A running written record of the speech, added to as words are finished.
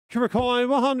require He's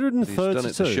done it the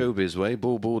 132. showbiz way.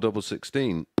 Ball, double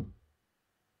 16.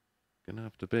 Gonna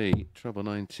have to be treble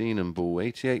 19 and ball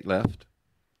 88 left.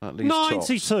 At least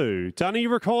 92. Danny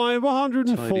require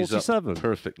tidies up 147.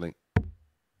 perfectly.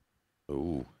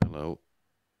 Oh, hello.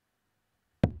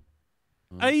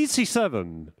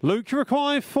 87. Luke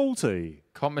require 40.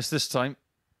 Can't miss this time.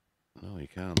 No, you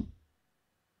can't.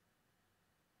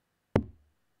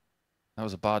 That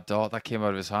was a bad dart. That came out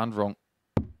of his hand wrong.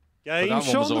 Game that one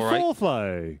shot was on the all right. fourth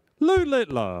lay. Luke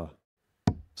Littler.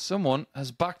 Someone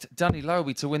has backed Danny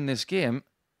Lowby to win this game.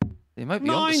 They might be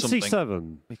onto something.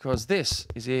 97. Because this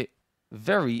is a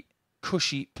very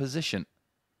cushy position.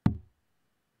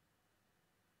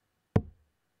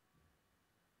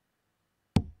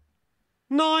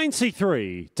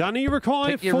 $93. Danny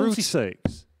require Pick your route.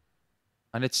 46.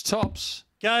 And it's tops.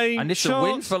 Game And it's shot,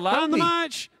 a win for and Lowby. the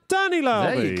match, Danny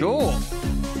Lowby. There you go.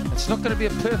 It's not going to be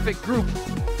a perfect group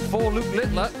for Luke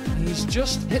Littler. He's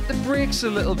just hit the brakes a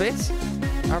little bit.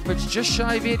 Average just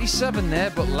shy of 87 there,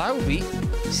 but Lowby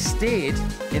stayed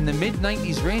in the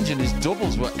mid-90s range and his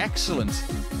doubles were excellent.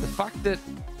 The fact that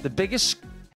the biggest...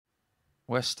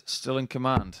 West still in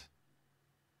command.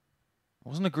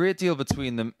 Wasn't a great deal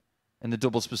between them in the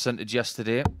doubles percentage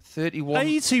yesterday. 31%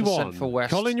 81 for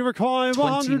West. Colin, you require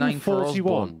 29 for Osborne.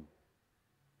 141.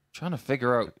 Trying to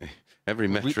figure out... Every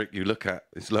metric you look at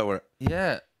is lower.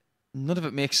 Yeah, none of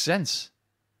it makes sense.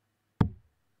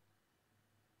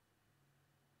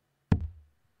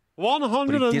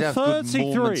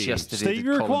 133. yesterday, Steve did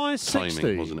Colin. requires 60.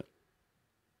 Timing, wasn't it?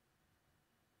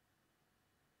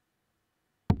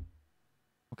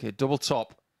 Okay, double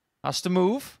top. Has to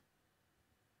move.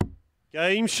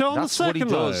 Game shot on the That's what he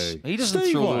second does. lay. He doesn't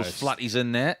Steve throw West. those flatties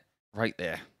in there. Right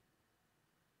there.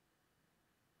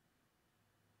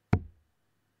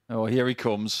 Oh, here he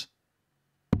comes.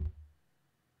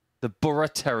 The Borough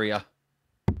Terrier.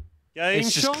 Game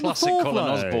It's just shot on the classic fourth Colin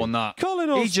lay. Osborne, that. Colin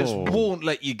Osborne. He just won't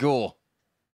let you go.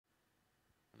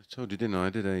 I told you, didn't I? I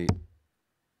did a...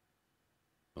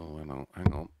 Oh,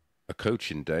 hang on. A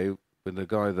coaching day with a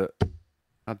guy that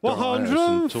had diabetes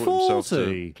and taught himself to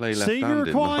 140. play Steve left-handed.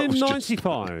 required I was just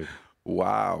 95.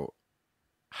 wow.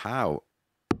 How?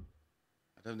 I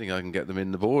don't think I can get them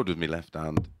in the board with me left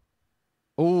hand.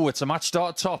 Oh, it's a match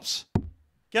start tops.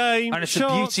 Game And it's a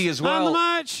shot, beauty as well. And the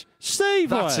match, Steve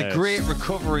That's West. a great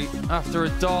recovery after a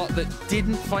dart that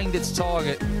didn't find its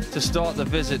target to start the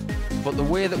visit. But the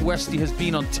way that Westy has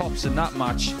been on tops in that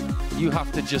match, you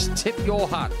have to just tip your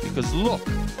hat because look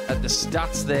at the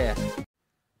stats there.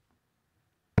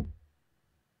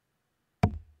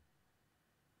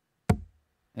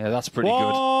 Yeah, that's pretty good.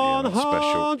 Yeah, that's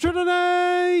special.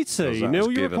 180. That Neil, was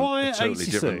you given require a totally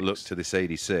 86. different look to this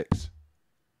 86.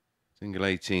 Single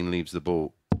 18 leaves the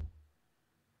ball.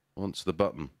 Wants the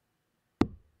button.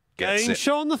 Gets Game it.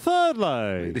 shot on the third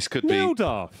lay. This could Neil be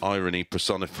Duff. irony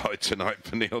personified tonight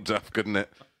for Neil Duff, couldn't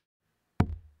it?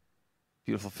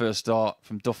 Beautiful first dart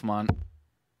from Duffman.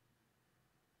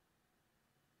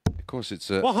 Of course, it's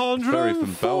a 140. ferry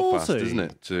from Belfast, isn't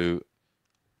it, to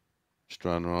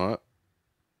Stranraer.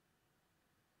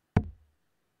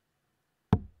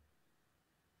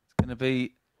 It's going to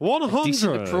be 100. a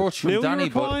decent approach from Neil, Danny, you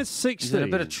but require 60. he's in a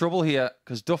bit of trouble here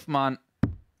because Duffman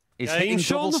is Game hitting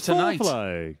shot on doubles the fourth tonight.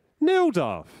 lay. Neil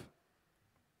Duff.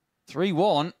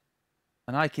 3-1,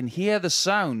 and I can hear the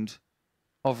sound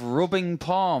of rubbing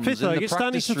palms Fifth in leg, the it's Danny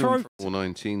practice to room. throw.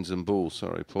 419s and ball.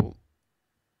 Sorry, Paul.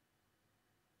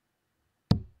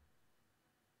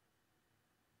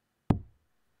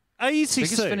 $86.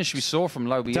 Biggest finish we saw from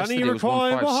Lowby Danny yesterday was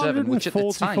required 157, which at the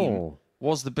time 144.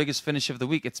 was the biggest finish of the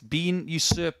week. It's been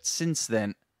usurped since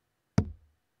then.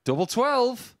 Double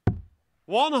 12.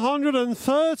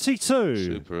 132.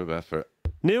 Superb effort.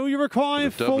 Neil, you require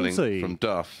The doubling 40. from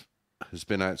Duff has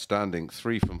been outstanding.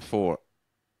 3 from 4.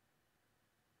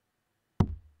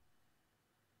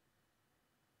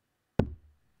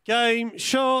 Game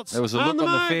shot. There was a and look on the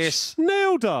match, face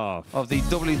Neil Duff. of the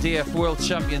WDF World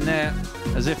Champion there,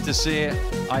 as if to say,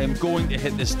 I am going to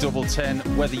hit this double 10,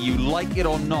 whether you like it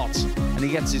or not. And he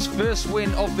gets his first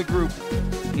win of the group.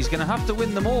 He's going to have to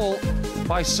win them all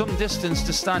by some distance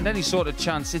to stand any sort of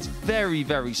chance. It's very,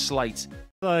 very slight.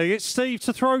 So it's Steve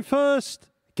to throw first.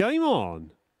 Game on.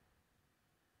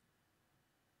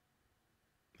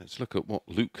 Let's look at what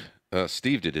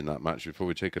Steve did in that match before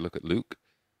we take a look at Luke.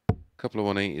 A couple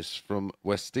of 180s from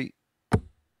Westy. An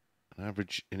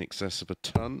average in excess of a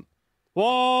ton.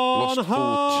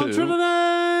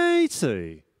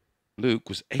 180. Luke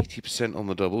was 80% on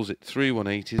the doubles at 3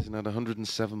 180s and had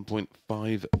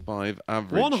 107.55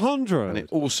 average. 100. And it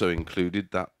also included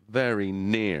that very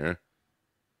near,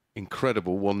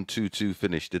 incredible 1-2-2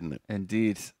 finish, didn't it?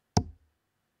 Indeed.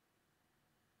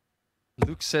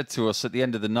 Luke said to us at the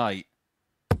end of the night,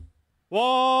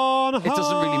 180. it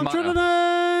doesn't really matter.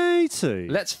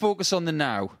 Let's focus on the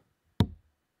now.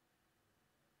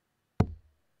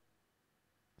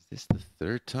 Is this the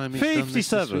third time he's done this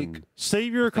 57.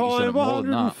 Steve, you're I think he's done required it more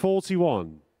than that.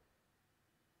 141.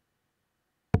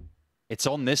 It's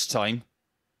on this time.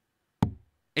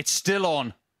 It's still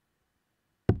on.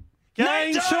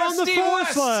 Game shot on the Steve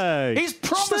first West. leg. He's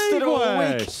promised Steve it all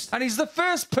week. West. And he's the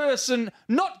first person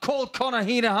not called Conor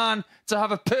Heenahan to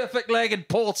have a perfect leg in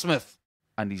Portsmouth.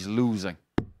 And he's losing.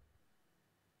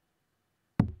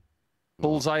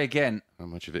 Bullseye again. How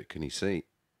much of it can he see?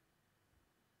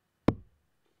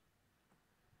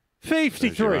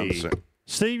 53.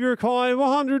 Steve, you're required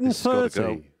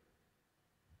 130.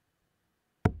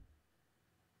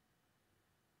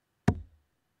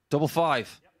 Double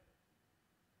five.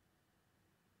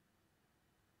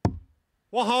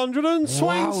 120.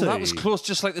 Wow, that was close,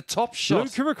 just like the top shot.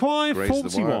 Luke, you require Grace the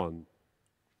 41.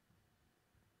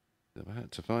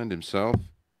 About to find himself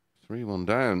 3-1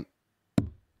 down.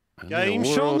 And Game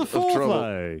in a shot on world the of fourth trouble.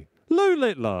 leg. Lou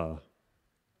Littler.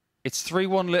 It's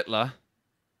 3-1 Littler.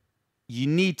 You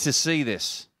need to see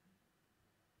this.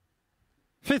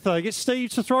 Fifth leg, it's Steve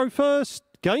to throw first.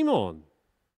 Game on.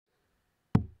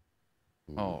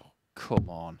 Oh, come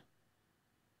on.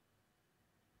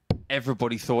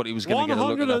 Everybody thought he was going to get a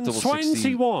look at that double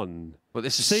 16. 121. But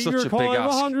this is Steve, such you a big require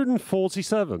ask.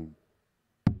 147.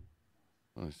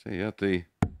 I see. You had the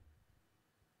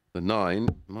 9.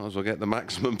 Might as well get the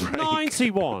maximum break.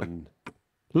 91.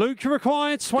 Luke, you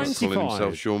require Calling himself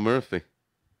 25. Sean Murphy.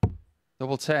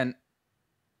 Double 10.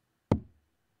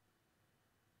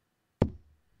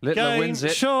 Littler Game, wins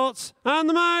it. shots, and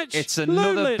the match. It's Lou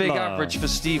another big Littler. average for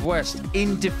Steve West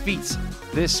in defeat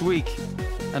this week.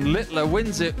 And Littler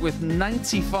wins it with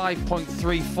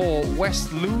 95.34.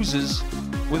 West loses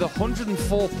with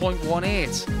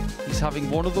 104.18. He's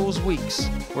having one of those weeks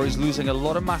where he's losing a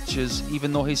lot of matches,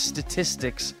 even though his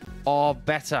statistics are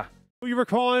better. You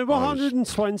require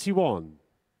 121.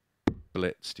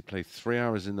 Blitzed. You play 3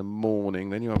 hours in the morning,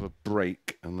 then you have a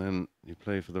break, and then you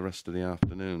play for the rest of the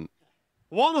afternoon.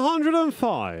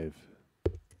 105.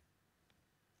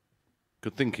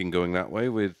 Good thinking going that way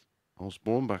with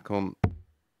Osborne back on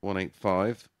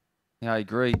 185. Yeah, I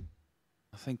agree.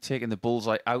 I think taking the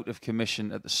bullseye out of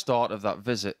commission at the start of that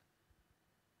visit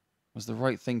was the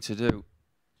right thing to do.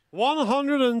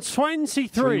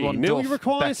 123. 3-1 Nearly Duff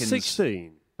requires beckons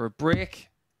 16. For a break,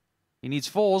 he needs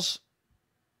 4s.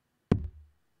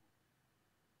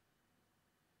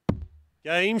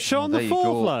 Game shot on there the you fourth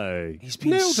go. leg. He's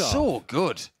been Nailed so up.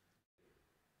 good.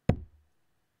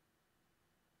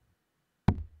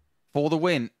 For the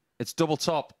win, it's double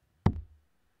top.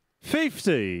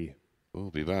 50. We'll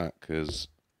be back because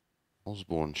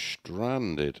Osborne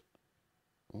stranded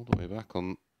all the way back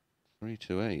on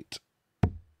 328. I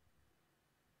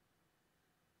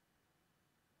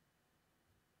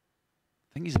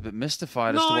think he's a bit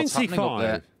mystified as to what's happening up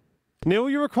there. 95. Neil,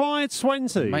 you required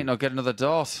 20. He might not get another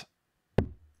dart.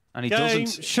 And he Game,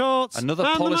 doesn't. shots, Another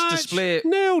and the polished match. display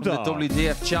Nailed from up. the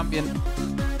WDF champion.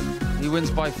 He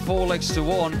wins by 4 legs to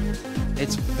 1.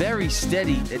 It's very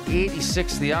steady at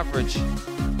 86 the average,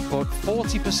 but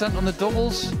 40% on the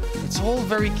doubles. It's all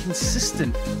very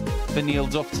consistent for Neil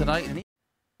Duff tonight. And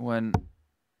when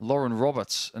Lauren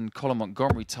Roberts and Colin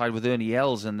Montgomery tied with Ernie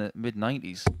Els in the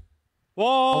mid-90s, I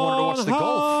wanted to watch the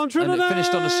golf, and it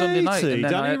finished on a Sunday night, and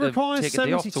then I had to take a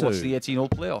day off to watch the 18-hole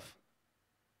playoff.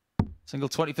 Single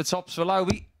 20 for tops for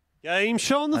Lowby. Game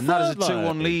shot on the And third that is a 2-1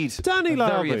 leg. lead. Danny A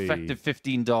very Lowby. effective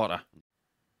 15-darter.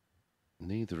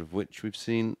 Neither of which we've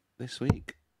seen this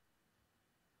week.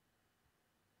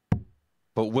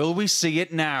 But will we see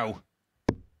it now?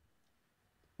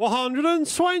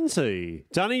 120.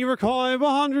 Danny, you require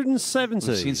 170.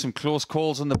 We've seen some close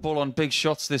calls on the bull on big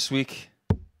shots this week.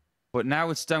 But now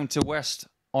it's down to West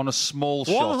on a small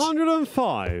shot.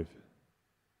 105.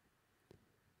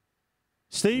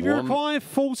 Steve, you One. require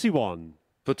 41.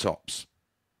 For tops.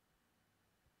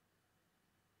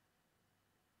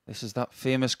 This is that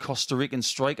famous Costa Rican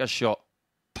striker shot.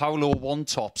 Paulo one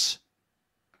tops.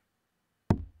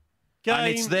 Game, And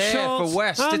it's there shots, for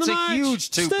West. and It's the a match.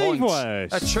 huge 2 Steve points.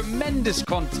 West. A tremendous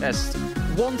contest.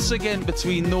 Once again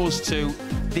between those two.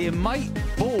 They might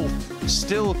both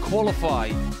still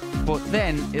qualify, but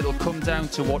then it'll come down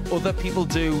to what other people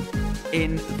do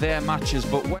in their matches.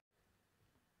 But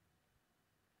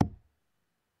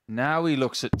now he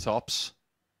looks at tops.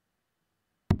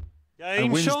 Game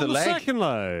and wins shot the on the leg. second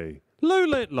leg. Lou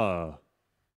Littler.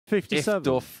 57. If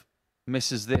Duff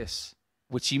misses this,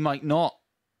 which he might not.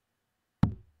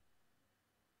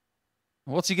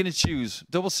 What's he going to choose?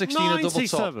 Double 16 or double top?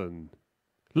 97.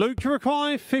 Luke, you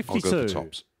require I'll 52. go for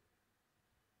tops.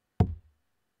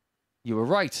 You were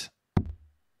right.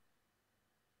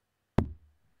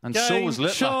 And Game, so was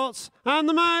Littler. shots, and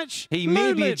the match. He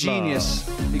may be a Littler. genius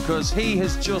because he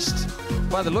has just,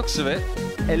 by the looks of it,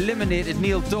 eliminated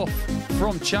Neil Duff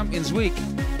from Champions Week.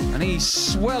 And he's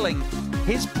swelling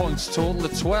his points total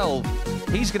to 12.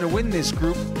 He's going to win this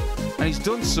group. And he's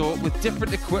done so with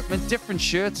different equipment, different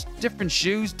shirts, different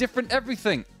shoes, different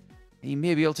everything. He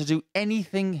may be able to do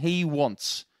anything he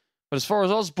wants. But as far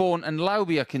as Osborne and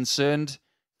Lauby are concerned,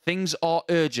 things are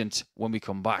urgent when we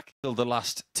come back. Till the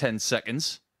last 10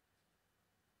 seconds.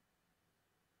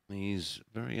 He's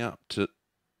very apt to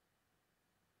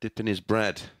dip in his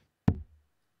bread.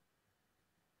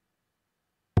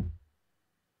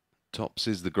 Tops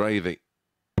is the gravy.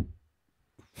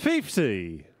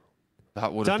 50.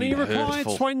 That would have Danny been required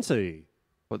hurtful. 20.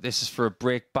 But this is for a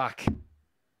break back.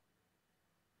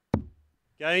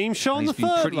 Game shot on And the he's been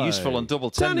third pretty lay. useful on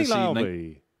double 10 Danny this evening.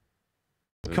 Lauby.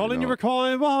 Maybe Colin, you not.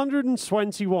 require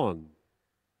 121.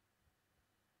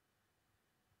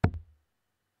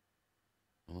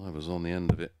 Well, I was on the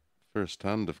end of it first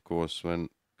hand, of course, when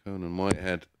Conan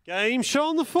Whitehead Game shot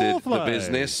on the did fourth the lay.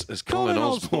 business, as Colin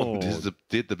Osborne Osborne.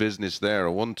 did the business there.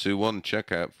 A 1-2-1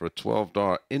 checkout for a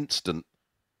 12-dart instant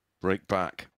break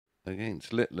back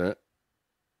against Littler.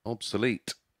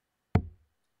 Obsolete.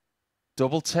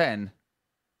 Double 10.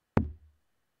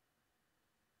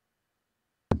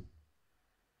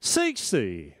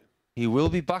 60. He will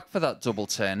be back for that double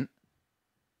 10.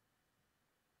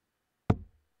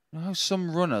 You know how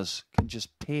some runners can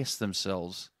just pace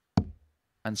themselves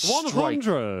and strike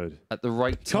 100. at the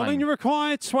right Colin, you time?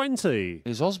 require 20.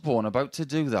 Is Osborne about to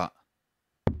do that?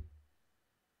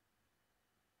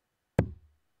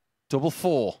 Double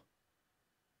 4.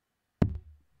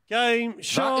 Game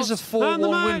shot. That is a and the 4-1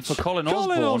 win match. for Colin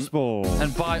Osborne.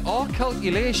 And by our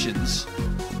calculations,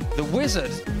 the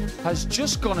Wizard has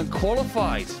just gone and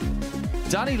qualified.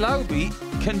 Danny Lauby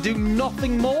can do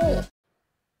nothing more.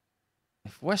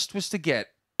 If West was to get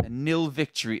a 0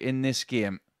 victory in this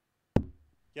game,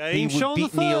 he Game shot would on the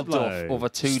beat Neil third Duff lay. over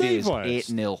 2 Steve days,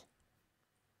 West. 8-0.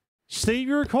 Steve,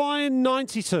 you require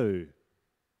 92.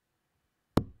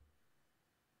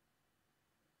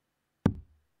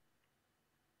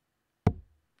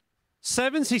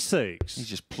 $76. He's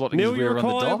just plotting Neil, his you way around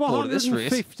the require dartboard at this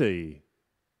race. 150.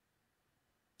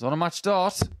 He's on a match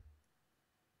start,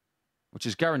 which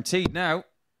is guaranteed now.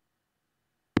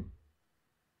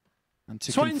 And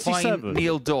to 27. confine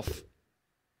Neil Duff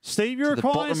Steve, you to the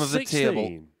require bottom of the 16.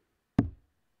 table.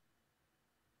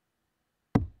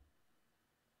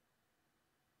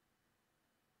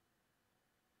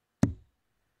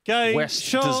 Game West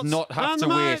shot, does not have and to the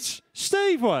wait. match.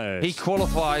 Steve West. He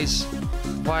qualifies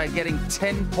by getting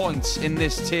 10 points in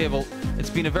this table. It's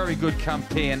been a very good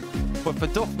campaign. But for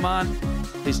Duffman,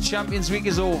 his Champions Week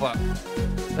is over.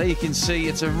 There you can see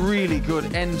it's a really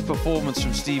good end performance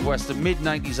from Steve West, a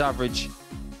mid-90s average.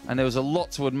 And there was a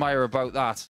lot to admire about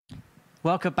that.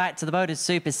 Welcome back to the MODUS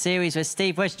Super Series, where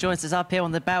Steve West joins us up here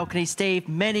on the balcony. Steve,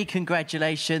 many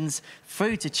congratulations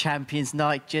through to Champions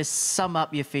Night. Just sum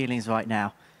up your feelings right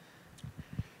now.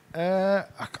 I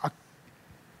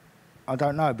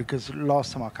don't know, because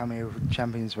last time I came here for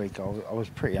Champions Week, I was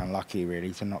pretty unlucky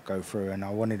really to not go through, and I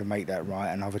wanted to make that right,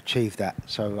 and I've achieved that.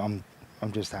 So I'm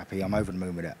just happy. I'm over the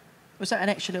moon with it. Was that an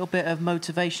extra little bit of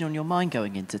motivation on your mind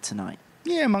going into tonight?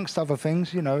 Yeah, amongst other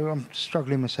things, you know, I'm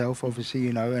struggling myself, obviously,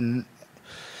 you know, and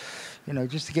you know,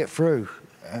 just to get through,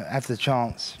 have the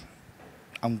chance.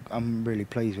 I'm really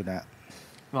pleased with that.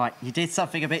 Right, you did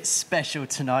something a bit special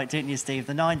tonight, didn't you, Steve?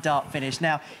 The 9-dart finish.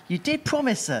 Now, you did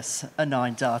promise us a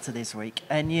 9-darter this week,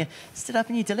 and you stood up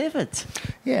and you delivered.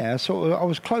 Yeah, I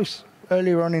was close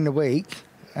earlier on in the week,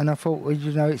 and I thought, well,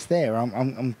 you know, it's there.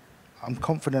 I'm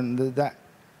confident that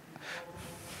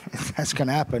that's going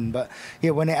to happen. But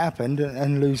yeah, when it happened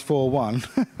and lose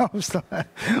 4-1, I was like,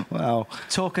 wow.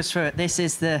 Talk us through it. This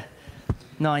is the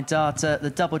 9-darter, the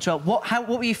double drop. What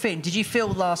were you feeling? Did you feel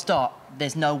last dart,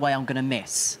 there's no way I'm going to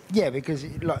miss? Yeah, because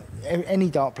like any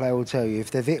dart player will tell you,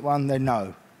 if they've hit one, they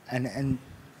know. And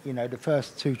you know, the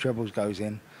first 2 trebles goes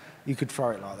in, you could throw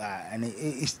it like that, and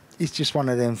it's just one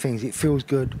of them things. It feels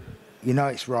good, you know,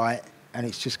 it's right, and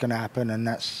it's just going to happen, and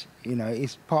that's, you know,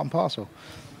 it's part and parcel.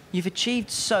 You've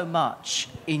achieved so much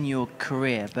in your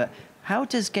career, but how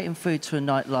does getting through to a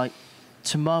night like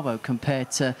tomorrow compare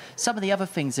to some of the other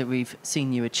things that we've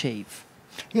seen you achieve?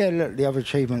 Yeah, look, the other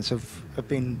achievements have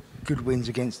been good wins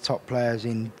against top players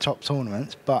in top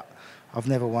tournaments, but I've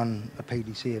never won a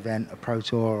PDC event, a Pro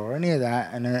Tour, or any of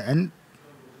that, and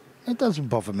it doesn't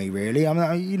bother me really. I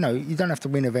mean, you know, you don't have to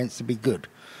win events to be good.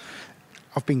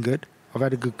 I've been good, I've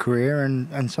had a good career,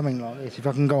 and something like this, if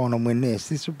I can go on and win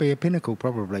this would be a pinnacle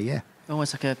probably, yeah.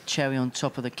 Almost like a cherry on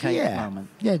top of the cake moment.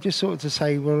 Yeah, just sort of to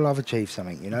say, well, I've achieved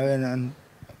something, you know, and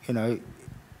you know,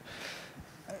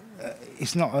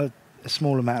 it's not a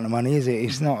small amount of money, is it?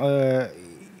 It's not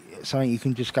something you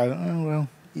can just go, oh, well,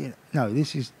 yeah. No,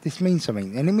 this means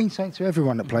something, and it means something to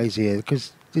everyone that plays here,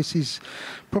 because this is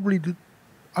probably,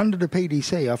 under the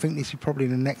PDC, I think this is probably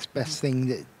the next best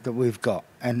thing that we've got,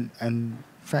 and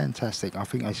fantastic. I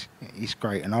think it's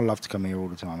great, and I love to come here all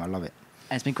the time. I love it.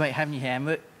 It's been great having you here. And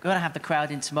we're going to have the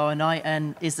crowd in tomorrow night.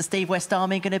 And is the Steve West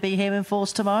Army going to be here in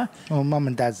force tomorrow? Well, Mum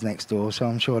and Dad's next door, so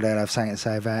I'm sure they'll have something to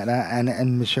say about that.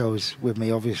 And Michelle's with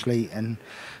me, obviously. And,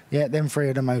 yeah, them three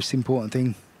are the most important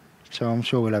thing. So I'm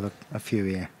sure we'll have a few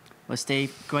here. Well,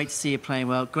 Steve, great to see you playing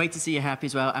well. Great to see you happy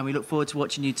as well. And we look forward to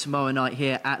watching you tomorrow night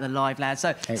here at the Live Lounge. So,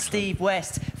 excellent. Steve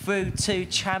West through to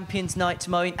Champions Night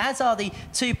tomorrow, as are the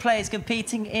two players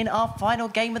competing in our final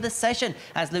game of the session,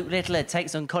 as Luke Littler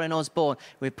takes on Colin Osborne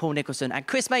with Paul Nicholson and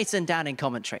Chris Mason down in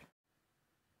commentary.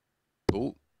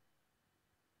 Cool.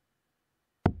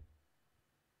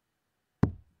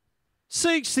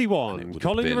 61.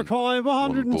 Colin required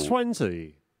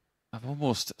 120. I've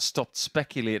almost stopped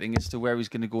speculating as to where he's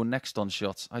going to go next on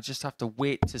shots. I just have to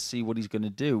wait to see what he's going to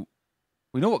do.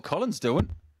 We know what Colin's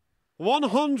doing.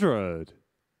 100.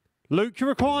 Luke, you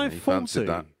require 40.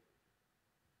 That.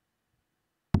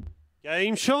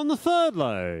 Game shot on the third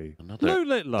lay. Another Luke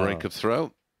Littler. break of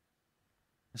throw.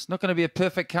 It's not going to be a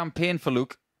perfect campaign for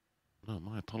Luke. No,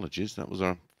 my apologies. That was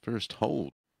our first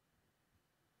hold.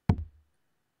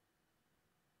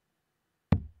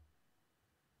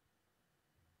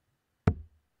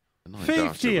 The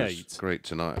 58. Was great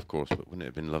tonight, of course, but wouldn't it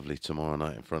have been lovely tomorrow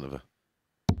night in front of a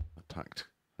packed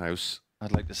house?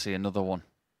 I'd like to see another one.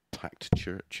 Packed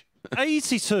church.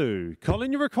 82.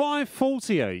 Colin, you require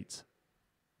 48.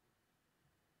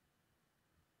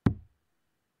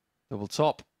 Double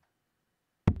top.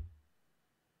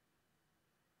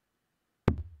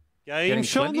 Game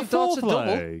shot on the fourth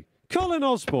lay. Colin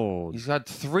Osborne. He's had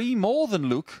 3 more than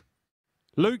Luke.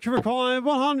 Luke, you require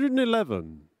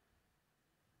 111.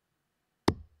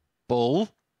 Bull.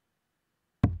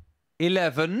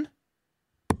 11.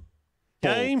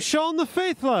 Game shot on the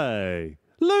fifth lay.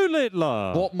 Luke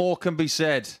Littler. What more can be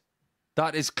said?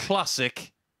 That is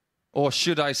classic. Or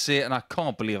should I say, and I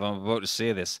can't believe I'm about to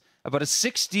say this, about a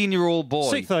 16-year-old boy.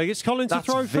 Sixth lay gets Colin to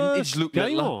throw vintage first. Luke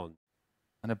Game Littler. on.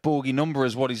 And a bogey number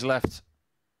is what he's left.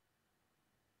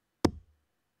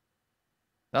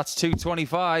 That's 2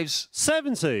 25s.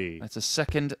 70. That's a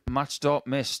second match start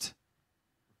missed.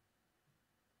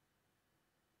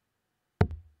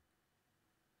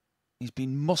 He's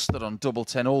been mustered on double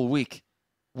 10 all week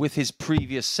with his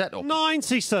previous setup.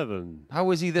 97. How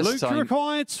is he this Luke time?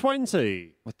 required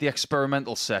 20. With the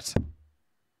experimental set.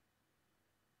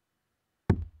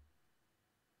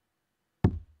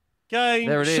 Game,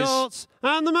 there it shots,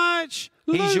 and the match.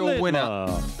 He's Luke your Littler.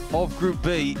 winner of Group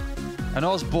B, and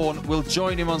Osborne will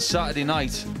join him on Saturday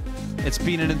night. It's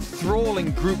been an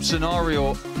enthralling group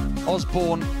scenario.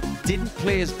 Osborne didn't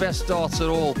play his best darts at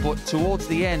all, but towards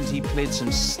the end he played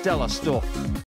some stellar stuff.